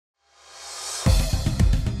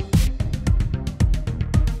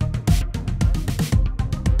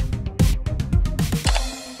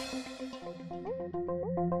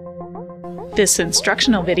This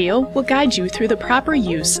instructional video will guide you through the proper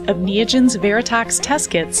use of Neogen's Veratox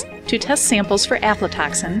test kits to test samples for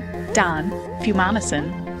aflatoxin, DON,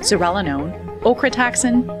 fumonisin, zearalenone,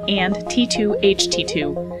 ochratoxin, and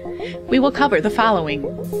T2-HT2. We will cover the following: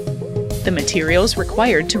 the materials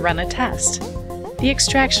required to run a test, the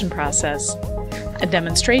extraction process, a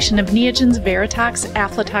demonstration of Neogen's Veratox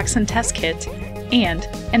aflatoxin test kit, and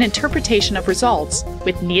an interpretation of results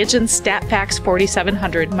with Neogen's StatFax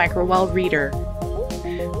 4700 microwell reader.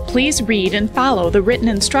 Please read and follow the written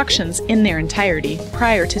instructions in their entirety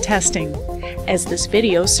prior to testing, as this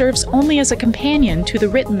video serves only as a companion to the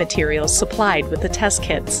written materials supplied with the test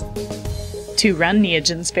kits. To run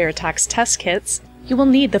Neogen's Veratox test kits, you will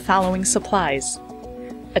need the following supplies: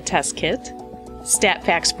 a test kit,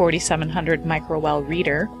 StatFax 4700 microwell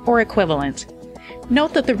reader or equivalent.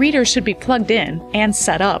 Note that the reader should be plugged in and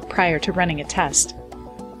set up prior to running a test.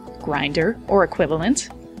 Grinder or equivalent.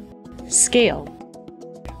 Scale.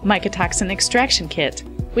 Mycotoxin extraction kit,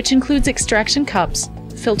 which includes extraction cups,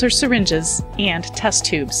 filter syringes, and test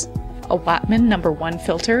tubes. A Whatman No. 1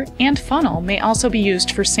 filter and funnel may also be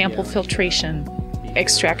used for sample filtration.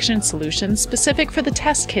 Extraction solution specific for the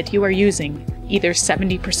test kit you are using, either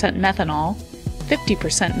 70% methanol,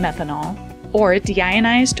 50% methanol, or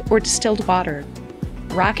deionized or distilled water.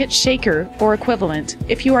 Rocket shaker or equivalent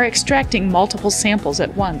if you are extracting multiple samples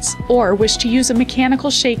at once or wish to use a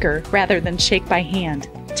mechanical shaker rather than shake by hand.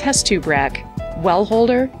 Test tube rack, well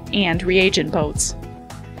holder, and reagent boats.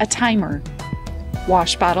 A timer.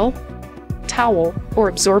 Wash bottle, towel or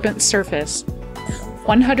absorbent surface.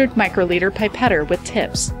 100 microliter pipetter with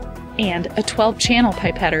tips, and a 12-channel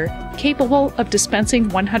pipetter capable of dispensing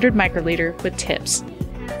 100 microliter with tips.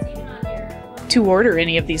 To order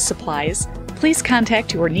any of these supplies, please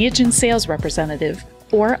contact your Neogen sales representative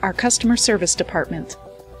or our customer service department.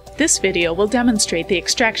 This video will demonstrate the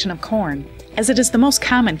extraction of corn, as it is the most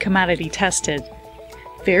common commodity tested.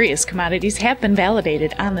 Various commodities have been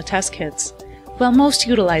validated on the test kits, while most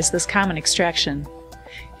utilize this common extraction.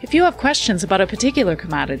 If you have questions about a particular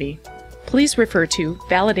commodity, please refer to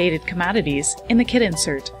Validated Commodities in the kit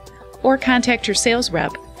insert, or contact your sales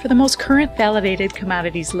rep for the most current validated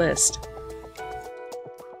commodities list.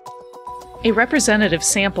 A representative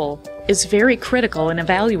sample is very critical in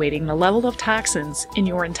evaluating the level of toxins in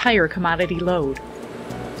your entire commodity load.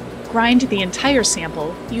 Grind the entire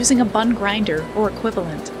sample using a bun grinder or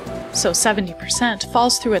equivalent, so 70%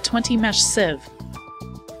 falls through a 20-mesh sieve,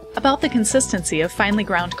 about the consistency of finely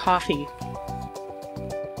ground coffee.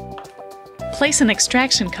 Place an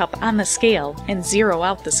extraction cup on the scale and zero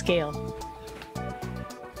out the scale.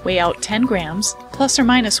 Weigh out 10 grams plus or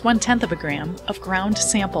minus 1/10 of a gram of ground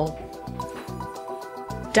sample.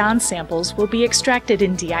 DON samples will be extracted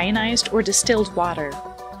in deionized or distilled water.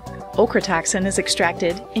 Ochratoxin is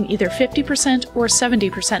extracted in either 50% or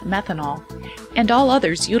 70% methanol, and all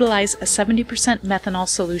others utilize a 70% methanol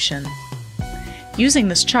solution. Using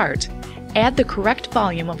this chart, add the correct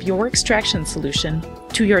volume of your extraction solution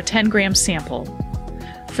to your 10-gram sample.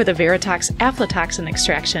 For the Veratox aflatoxin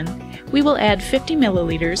extraction, we will add 50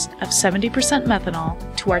 milliliters of 70% methanol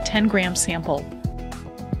to our 10-gram sample.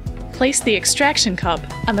 Place the extraction cup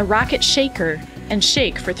on the rocket shaker and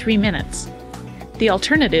shake for 3 minutes. The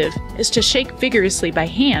alternative is to shake vigorously by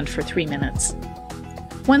hand for 3 minutes.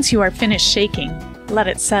 Once you are finished shaking, let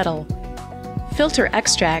it settle. Filter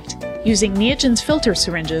extract using Neogen's filter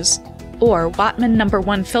syringes or Whatman No.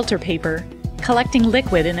 1 filter paper, collecting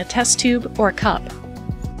liquid in a test tube or cup.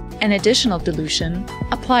 An additional dilution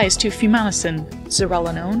applies to fumonisin,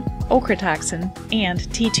 zearalenone, ochratoxin, and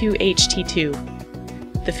T2-HT2.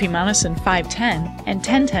 The fumonisin 510 and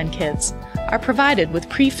 1010 kits are provided with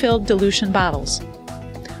pre-filled dilution bottles,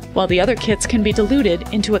 while the other kits can be diluted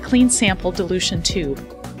into a clean sample dilution tube.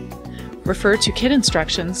 Refer to kit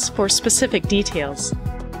instructions for specific details.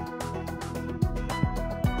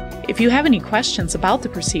 If you have any questions about the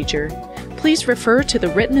procedure, please refer to the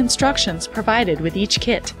written instructions provided with each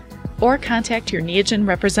kit, or contact your Neogen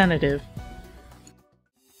representative.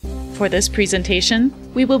 For this presentation,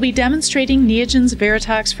 we will be demonstrating Neogen's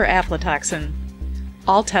Veratox for aflatoxin.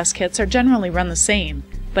 All test kits are generally run the same,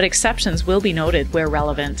 but exceptions will be noted where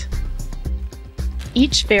relevant.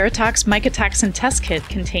 Each Veratox mycotoxin test kit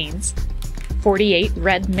contains 48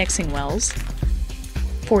 red mixing wells,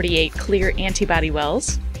 48 clear antibody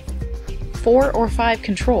wells, 4 or 5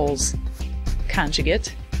 controls,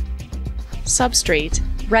 conjugate, substrate,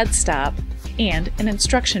 red stop, and an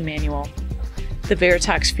instruction manual. The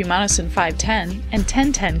Veratox fumonisin 510 and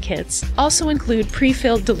 1010 kits also include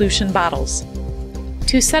pre-filled dilution bottles.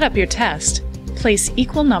 To set up your test, place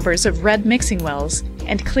equal numbers of red mixing wells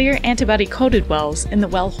and clear antibody-coated wells in the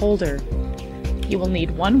well holder. You will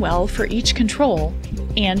need one well for each control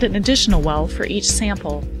and an additional well for each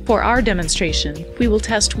sample. For our demonstration, we will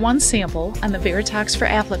test one sample on the Veratox for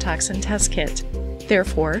aflatoxin test kit.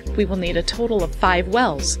 Therefore, we will need a total of 5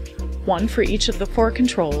 wells, one for each of the 4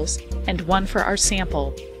 controls and one for our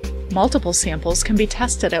sample. Multiple samples can be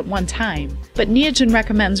tested at one time, but Neogen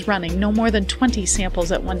recommends running no more than 20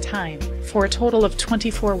 samples at one time, for a total of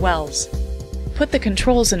 24 wells. Put the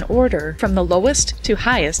controls in order from the lowest to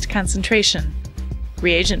highest concentration.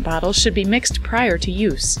 Reagent bottles should be mixed prior to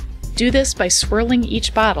use. Do this by swirling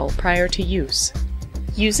each bottle prior to use.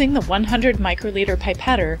 Using the 100 microliter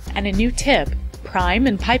pipetter and a new tip, prime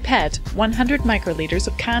and pipette 100 microliters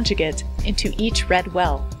of conjugate into each red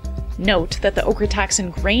well. Note that the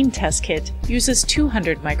ochratoxin grain test kit uses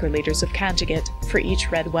 200 microliters of conjugate for each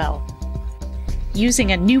red well.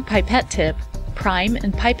 Using a new pipette tip, prime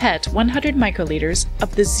and pipette 100 microliters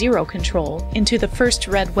of the zero control into the first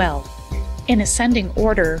red well. In ascending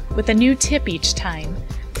order with a new tip each time,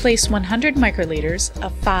 place 100 microliters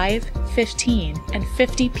of 5, 15, and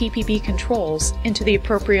 50 ppb controls into the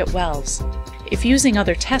appropriate wells. If using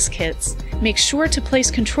other test kits, make sure to place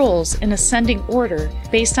controls in ascending order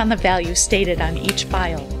based on the value stated on each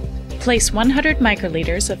vial. Place 100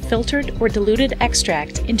 microliters of filtered or diluted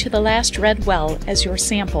extract into the last red well as your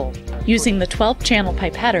sample. Using the 12-channel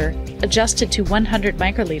pipetter, adjusted to 100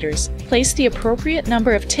 microliters, place the appropriate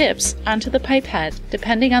number of tips onto the pipette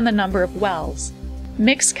depending on the number of wells.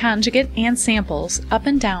 Mix conjugate and samples up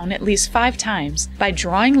and down at least 5 times by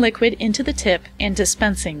drawing liquid into the tip and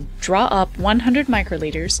dispensing. Draw up 100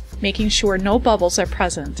 microliters, making sure no bubbles are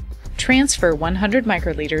present. Transfer 100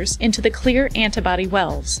 microliters into the clear antibody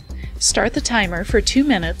wells. Start the timer for 2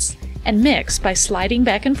 minutes and mix by sliding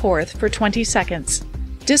back and forth for 20 seconds.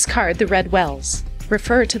 Discard the red wells.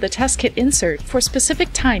 Refer to the test kit insert for specific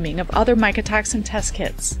timing of other mycotoxin test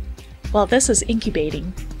kits. While this is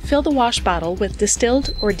incubating, fill the wash bottle with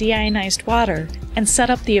distilled or deionized water and set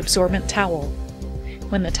up the absorbent towel.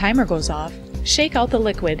 When the timer goes off, shake out the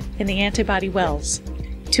liquid in the antibody wells.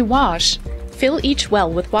 To wash, fill each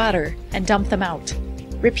well with water and dump them out.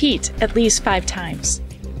 Repeat at least 5 times.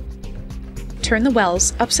 Turn the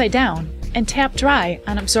wells upside down and tap dry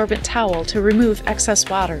on absorbent towel to remove excess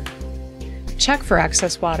water. Check for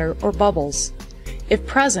excess water or bubbles. If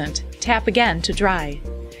present, tap again to dry.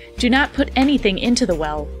 Do not put anything into the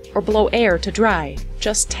well or blow air to dry,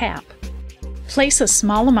 just tap. Place a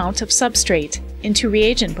small amount of substrate into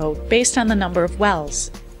reagent boat based on the number of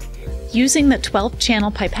wells. Using the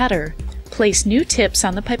 12-channel pipetter, place new tips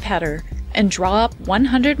on the pipetter and draw up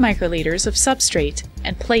 100 microliters of substrate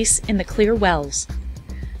and place in the clear wells.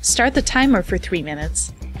 Start the timer for 3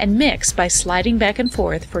 minutes and mix by sliding back and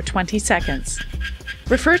forth for 20 seconds.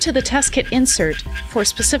 Refer to the test kit insert for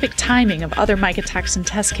specific timing of other mycotoxin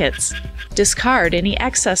test kits. Discard any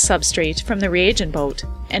excess substrate from the reagent boat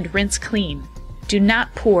and rinse clean. Do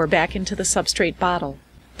not pour back into the substrate bottle.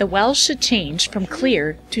 The wells should change from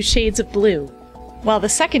clear to shades of blue. While the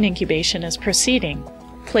second incubation is proceeding,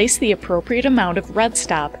 place the appropriate amount of red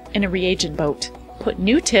stop in a reagent boat. Put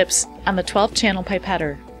new tips on the 12-channel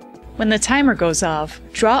pipetter. When the timer goes off,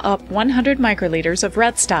 draw up 100 microliters of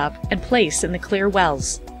red stop and place in the clear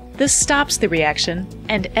wells. This stops the reaction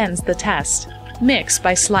and ends the test. Mix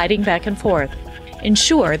by sliding back and forth.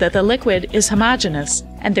 Ensure that the liquid is homogeneous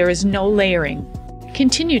and there is no layering.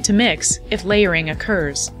 Continue to mix if layering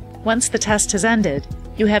occurs. Once the test has ended,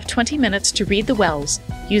 you have 20 minutes to read the wells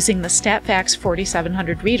using the StatFax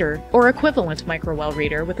 4700 reader or equivalent microwell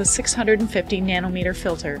reader with a 650 nanometer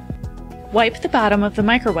filter. Wipe the bottom of the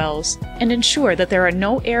microwells and ensure that there are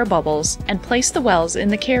no air bubbles and place the wells in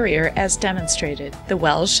the carrier as demonstrated. The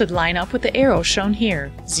wells should line up with the arrow shown here.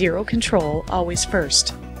 Zero control always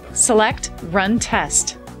first. Select Run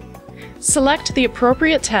Test. Select the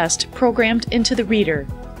appropriate test programmed into the reader.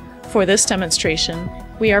 For this demonstration,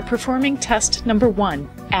 we are performing test number 1,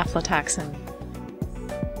 aflatoxin.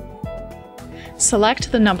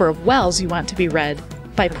 Select the number of wells you want to be read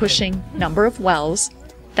by pushing Number of Wells,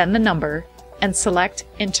 then the number, and select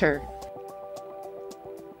Enter.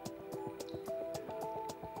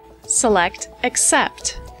 Select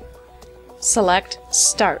Accept. Select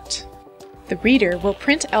Start. The reader will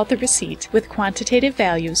print out the receipt with quantitative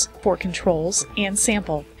values for controls and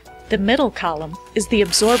sample. The middle column is the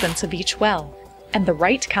absorbance of each well, and the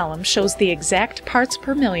right column shows the exact parts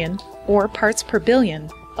per million or parts per billion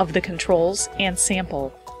of the controls and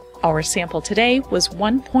sample. Our sample today was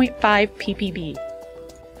 1.5 ppb.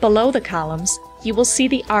 Below the columns, you will see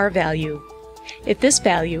the R value. If this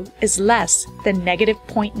value is less than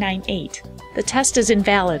 -0.98, the test is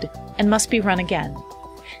invalid and must be run again.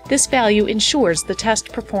 This value ensures the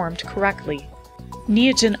test performed correctly.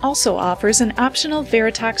 Neogen also offers an optional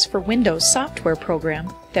Veratox for Windows software program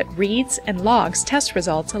that reads and logs test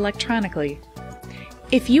results electronically.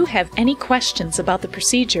 If you have any questions about the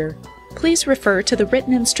procedure, please refer to the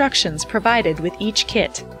written instructions provided with each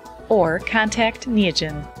kit, or contact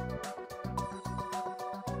Neogen.